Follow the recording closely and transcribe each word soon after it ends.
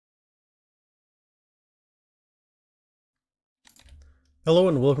Hello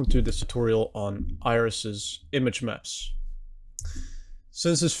and welcome to this tutorial on Iris's image maps.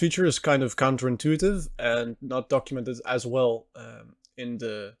 Since this feature is kind of counterintuitive and not documented as well in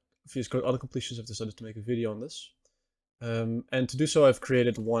the VS Code autocompletions, I've decided to make a video on this. And to do so, I've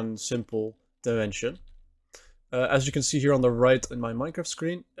created one simple dimension. As you can see here on the right in my Minecraft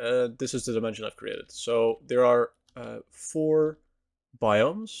screen, this is the dimension I've created. So there are 4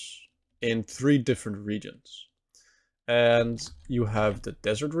 biomes in 3 different regions. And you have the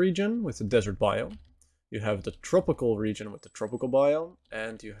desert region with the desert biome, you have the tropical region with the tropical biome,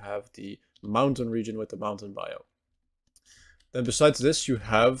 and you have the mountain region with the mountain biome. Then besides this, you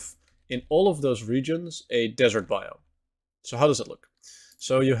have in all of those regions a desert biome. So how does it look?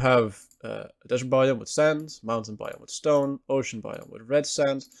 So you have a desert biome with sand, mountain biome with stone, ocean biome with red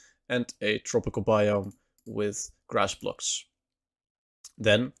sand, and a tropical biome with grass blocks.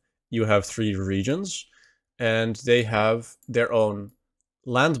 Then you have 3 regions, and they have their own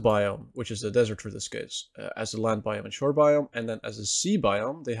land biome, which is the desert for this case, as a land biome and shore biome, and then as a sea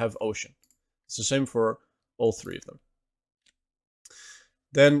biome, they have ocean. It's the same for all 3 of them.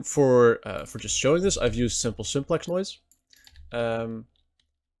 Then for just showing this, I've used simple simplex noise,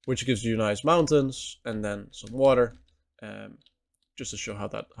 which gives you nice mountains and then some water, just to show how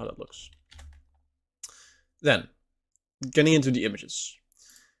that looks. Then, getting into the images.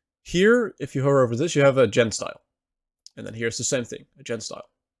 Here, if you hover over this, you have a gen style. And then here's the same thing, a gen style.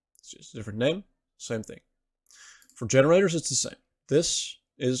 It's just a different name, same thing. For generators, it's the same. This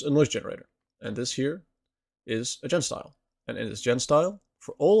is a noise generator. And this here is a gen style. And in this gen style,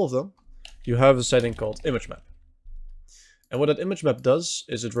 for all of them, you have a setting called image map. And what that image map does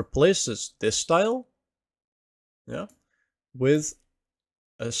is it replaces this style, with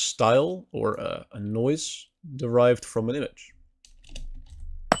a style or a noise derived from an image.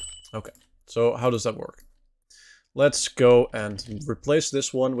 Okay, so how does that work? Let's go and replace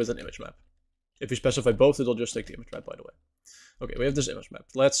this one with an image map. If you specify both, it'll just take the image map, by the way. Okay, we have this image map.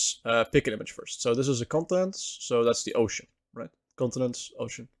 Let's pick an image first. So this is a continents, so that's the ocean, right? Continents,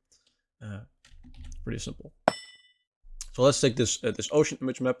 ocean. Pretty simple. So let's take this this ocean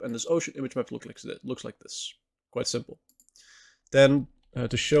image map, and this ocean image map looks like this. Quite simple. Then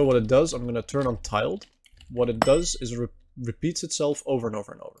to show what it does, I'm going to turn on tiled. What it does is repeats itself over and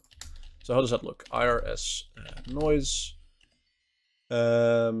over and over. So how does that look? IRS noise.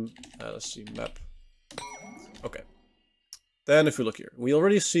 Let's see, map. Okay. Then if we look here, we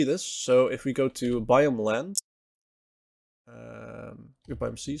already see this. So if we go to biome land,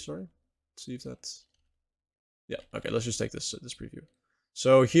 biome C, sorry. Let's see if that's, yeah. Okay, let's just take this preview.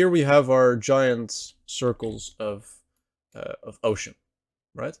 So here we have our giant circles of ocean,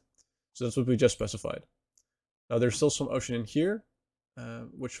 right? So that's what we just specified. Now there's still some ocean in here,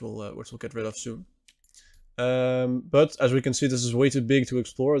 which we'll get rid of soon. But as we can see, this is way too big to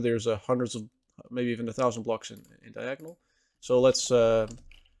explore. There's hundreds of, maybe even 1,000 blocks in diagonal. So let's zoom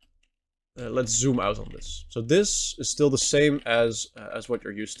out on this. So this is still the same as what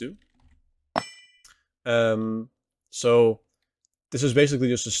you're used to. So this is basically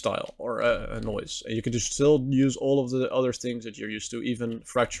just a style or a noise, and you can just still use all of the other things that you're used to, even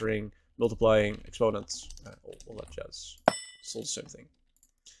fracturing, multiplying, exponents, all that jazz. Still the same thing.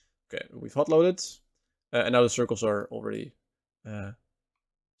 Okay, we've hot loaded, and now the circles are already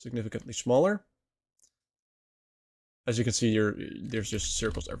significantly smaller. As you can see, there's just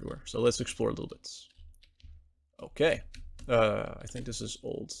circles everywhere. So let's explore a little bit. Okay, I think this is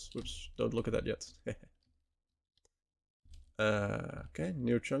old. Whoops, don't look at that yet. Okay,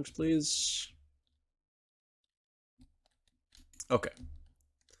 new chunks, please. Okay.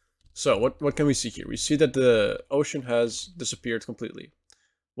 So what can we see here? We see that the ocean has disappeared completely.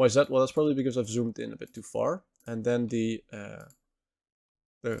 Why is that? Well, that's probably because I've zoomed in a bit too far, and then the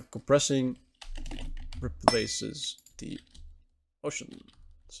compressing replaces the ocean.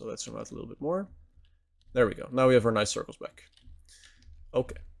 So let's zoom out a little bit more. There we go. Now we have our nice circles back.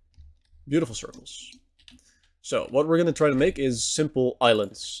 Okay, beautiful circles. So what we're going to try to make is simple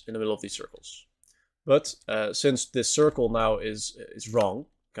islands in the middle of these circles. But since this circle now is wrong,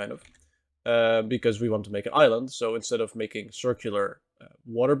 kind of, because we want to make an island, so instead of making circular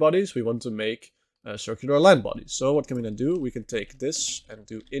water bodies, we want to make circular land bodies. So what can we then do? We can take this and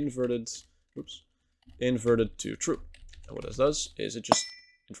do inverted to true. And what this does is it just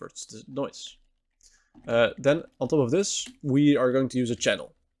inverts the noise. Then on top of this, we are going to use a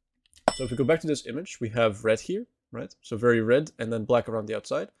channel. So if we go back to this image, we have red here, right? So very red, and then black around the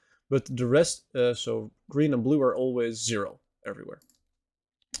outside. But the rest, so green and blue, are always 0 everywhere.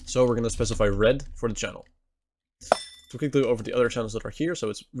 So we're going to specify red for the channel. to quickly go over the other channels that are here. So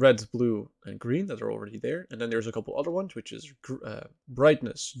it's red, blue, and green that are already there. And then there's a couple other ones, which is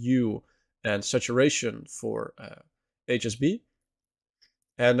brightness, hue, and saturation for HSB.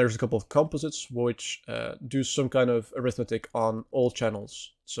 And there's a couple of composites which do some kind of arithmetic on all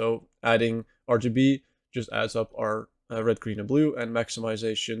channels. So adding RGB just adds up our red, green, and blue, and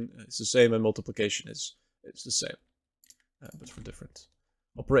maximization is the same, and multiplication is the same, but for different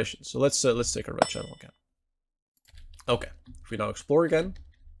operations. So let's take a red channel again. Okay, if we now explore again,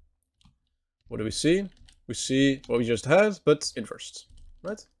 what do we see? We see what we just had, but inversed,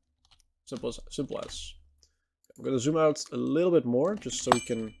 right? Simple as. I'm going to zoom out a little bit more, just so we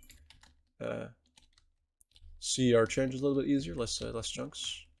can see our changes a little bit easier. Less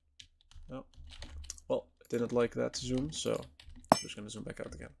chunks. Oh. Well, I didn't like that zoom, so I'm just going to zoom back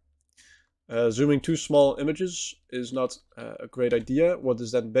out again. Zooming too small images is not a great idea. What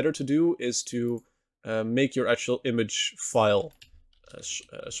is then better to do is to make your actual image file a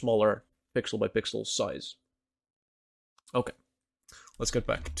smaller pixel by pixel size. Okay, let's get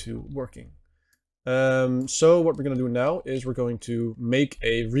back to working. So what we're going to do now is we're going to make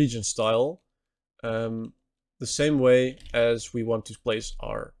a region style the same way as we want to place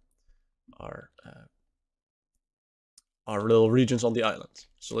our little regions on the island.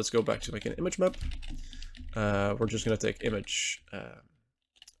 So let's go back to make an image map. We're just going to take image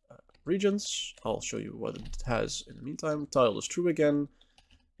regions. I'll show you what it has in the meantime. Tile is true again.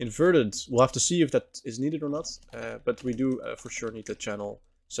 Inverted, we'll have to see if that is needed or not, but we do for sure need the channel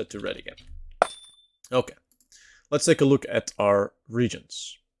set to red again. Okay, let's take a look at our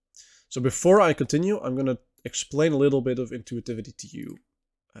regions. So before I continue, I'm going to explain a little bit of intuitivity to you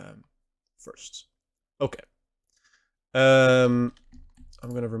first. Okay. I'm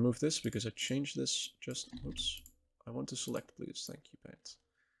going to remove this because I changed this just... Oops. I want to select, please. Thank you, Paint.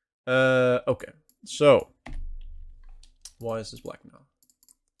 Okay, so... Why is this black now?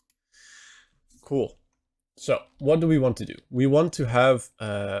 Cool. So, what do we want to do? We want to have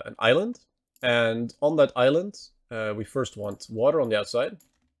an island. And on that island, we first want water on the outside.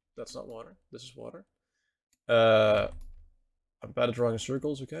 That's not water. This is water. I'm bad at drawing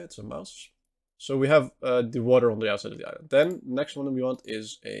circles. Okay, it's a mouse. So we have the water on the outside of the island. Then next one we want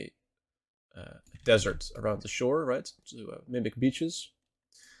is a desert around the shore, right? To mimic beaches.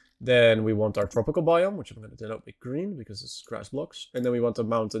 Then we want our tropical biome, which I'm going to denote with green because it's grass blocks. And then we want a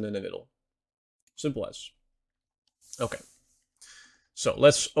mountain in the middle. Simple as. Okay. So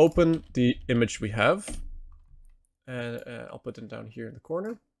let's open the image we have, and I'll put it down here in the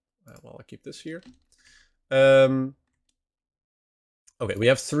corner while I keep this here. Okay, we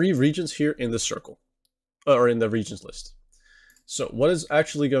have 3 regions here in the circle, or in the regions list. So what is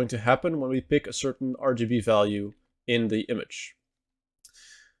actually going to happen when we pick a certain RGB value in the image?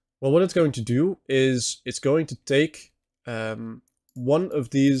 Well, what it's going to do is it's going to take one of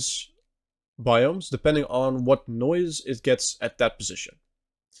these biomes depending on what noise it gets at that position.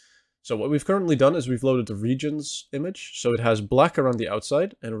 So what we've currently done is we've loaded the regions image, so it has black around the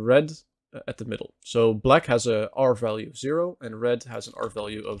outside and red at the middle. So black has a R value of 0 and red has an R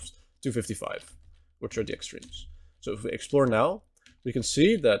value of 255, which are the extremes. So if we explore now, we can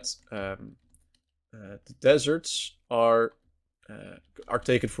see that the deserts are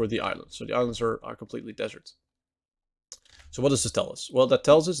taken for the islands. So the islands are completely desert. So what does this tell us? Well, that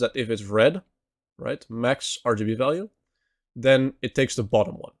tells us that if it's red, right, max RGB value, then it takes the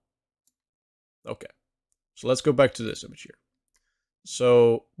bottom one. Okay, so let's go back to this image here.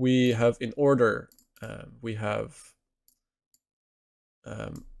 So we have in order, we have,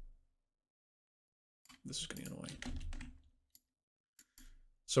 this is getting annoying.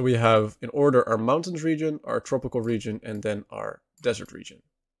 So we have in order our mountains region, our tropical region, and then our desert region.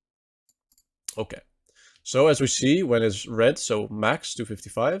 Okay. So as we see, when it's red, so max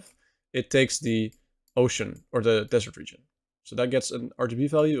 255, it takes the ocean or the desert region. So that gets an RGB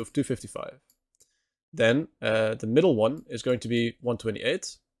value of 255. Then the middle one is going to be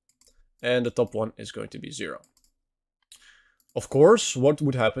 128, and the top one is going to be 0. Of course, what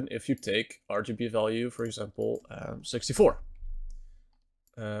would happen if you take RGB value, for example, 64?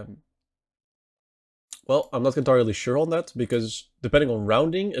 Well, I'm not entirely sure on that, because depending on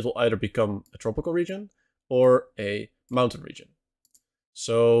rounding, it will either become a tropical region or a mountain region.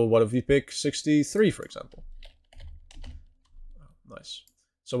 So what if we pick 63, for example? Oh, nice.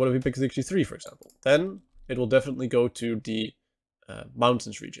 So what if we pick 63, for example? Then it will definitely go to the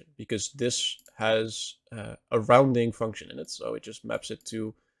mountains region, because this has a rounding function in it, so it just maps it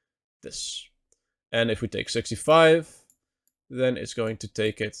to this. And if we take 65, then it's going to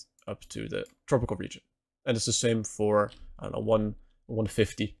take it up to the tropical region. And it's the same for, I don't know,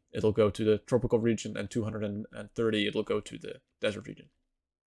 150 it'll go to the tropical region, and 230, it'll go to the desert region.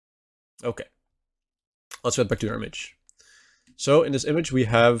 Okay, let's get back to our image. So in this image, we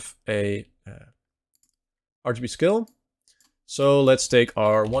have a RGB scale. So let's take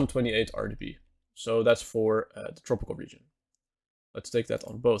our 128 RGB. So that's for the tropical region. Let's take that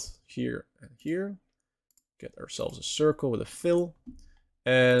on both here and here. Get ourselves a circle with a fill.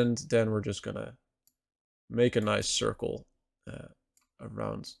 And then we're just gonna make a nice circle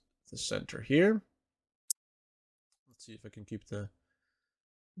around the center here. Let's see if I can keep the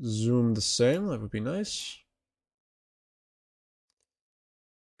zoom the same. That would be nice.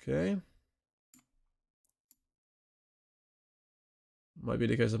 Okay. Might be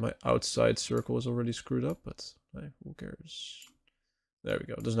the case that my outside circle is already screwed up, but hey, who cares? There we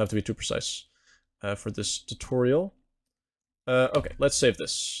go. It doesn't have to be too precise for this tutorial. Okay, let's save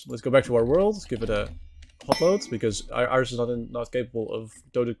this. Let's go back to our world, give it a hot load, because Iris is not capable of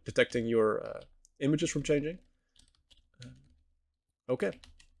detecting your images from changing. Okay.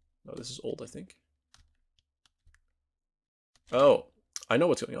 No, this is old, I think. Oh, I know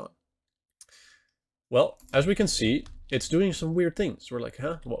what's going on. Well, as we can see, it's doing some weird things. We're like,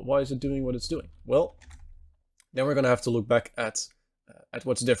 huh? Why is it doing what it's doing? Well, then we're going to have to look back at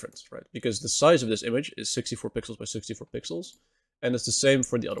what's different, right? Because the size of this image is 64 pixels by 64 pixels, and it's the same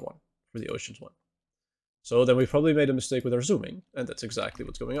for the other one, for the oceans one. So then we probably made a mistake with our zooming, and that's exactly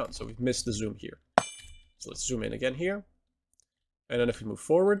what's going on. So we've missed the zoom here. So let's zoom in again here. And then if we move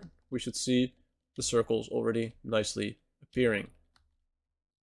forward, we should see the circles already nicely appearing.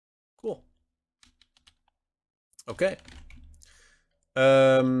 Cool. Okay.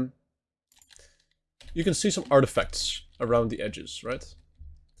 You can see some artifacts around the edges, right?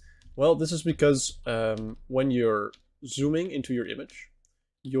 Well, this is because when you're zooming into your image,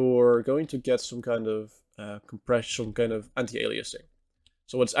 you're going to get some kind of compression, some kind of anti-aliasing.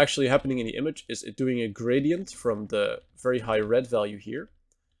 So what's actually happening in the image is it doing a gradient from the very high red value here,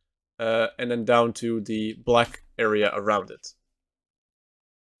 and then down to the black area around it.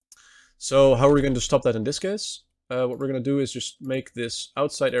 So how are we going to stop that in this case? What we're going to do is just make this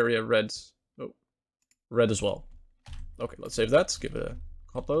outside area red, red as well. Okay, let's save that, give it a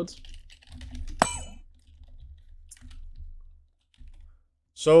hot load.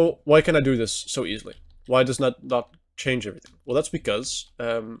 So why can I do this so easily? Why does not change everything? Well, that's because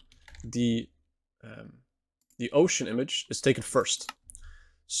the ocean image is taken first.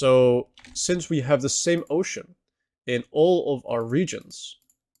 So since we have the same ocean in all of our regions,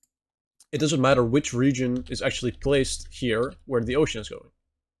 it doesn't matter which region is actually placed here where the ocean is going.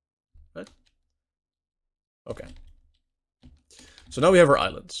 Right? Okay. So now we have our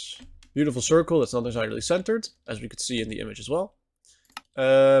islands. Beautiful circle that's not entirely centered, as we could see in the image as well.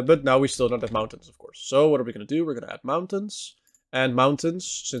 But now we still don't have mountains, of course. So what are we going to do? We're going to add mountains. And mountains,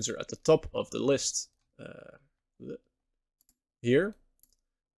 since they're at the top of the list here,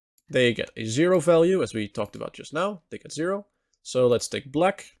 they get a 0 value, as we talked about just now. They get 0. So let's take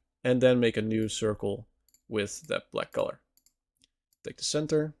black, and then make a new circle with that black color. Take the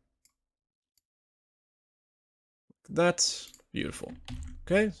center. Like that. Beautiful.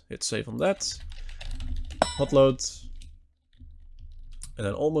 Okay, hit save on that. Hot load. And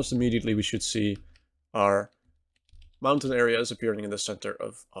then almost immediately we should see our mountain areas appearing in the center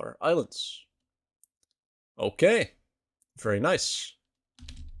of our islands. Okay, very nice.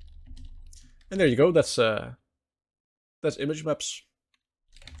 And there you go. That's image maps.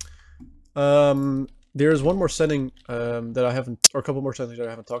 There's one more setting that I haven't, or a couple more settings that I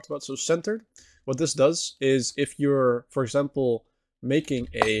haven't talked about. So centered. What this does is if you're, for example, making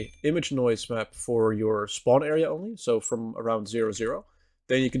a image noise map for your spawn area only, so from around 0, 0,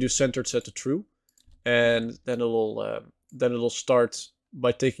 then you can do centered set to true, and then it'll start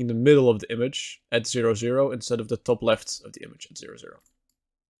by taking the middle of the image at 0, 0 instead of the top left of the image at 0, 0.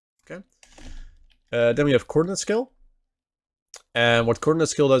 Okay. Then we have coordinate scale, and what coordinate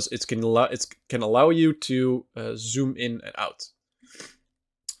scale does, it can allow you to zoom in and out.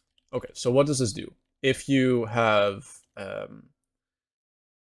 Okay, so what does this do? If you have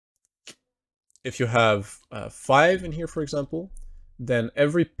 5 in here, for example, then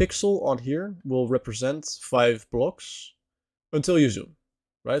every pixel on here will represent 5 blocks until you zoom,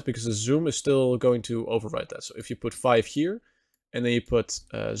 right? Because the zoom is still going to override that. So if you put 5 here, and then you put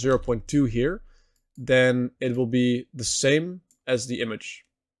 0.2 here, then it will be the same as the image,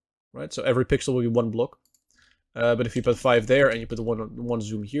 right? So every pixel will be 1 block. But if you put 5 there and you put one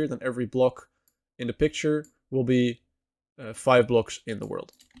zoom here, then every block in the picture will be 5 blocks in the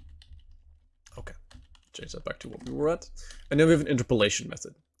world. Okay, change that back to what we were at. And then we have an interpolation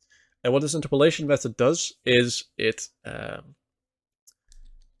method. And what this interpolation method does is it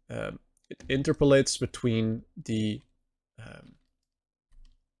it interpolates between the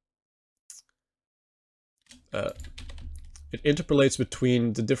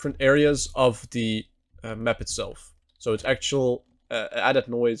different areas of the map itself. So it's actual added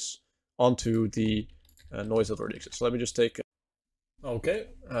noise onto the noise that already exists. So let me just take... Okay,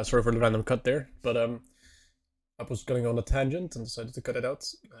 sorry for the random cut there, but I was going on a tangent and decided to cut it out.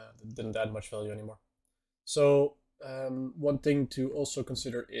 It didn't add much value anymore. So one thing to also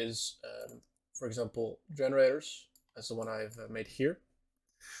consider is, for example, generators, as the one I've made here.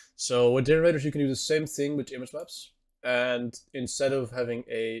 So with generators, you can do the same thing with image maps. And instead of having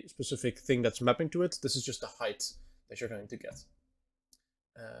a specific thing that's mapping to it, this is just the height that you're going to get.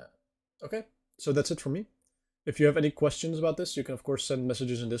 Okay, so that's it for me. If you have any questions about this, you can of course send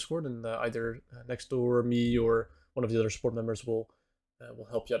messages in Discord, and either Nextdoor, me, or one of the other support members will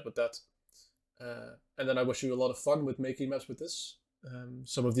help you out with that. And then I wish you a lot of fun with making maps with this.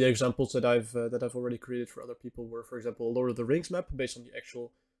 Some of the examples that I've already created for other people were, for example, a Lord of the Rings map based on the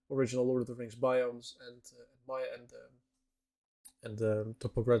actual original Lord of the Rings biomes and Maya and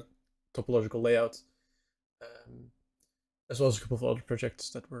topological layout, as well as a couple of other projects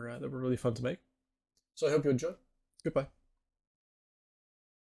that were really fun to make. So I hope you enjoy. Goodbye.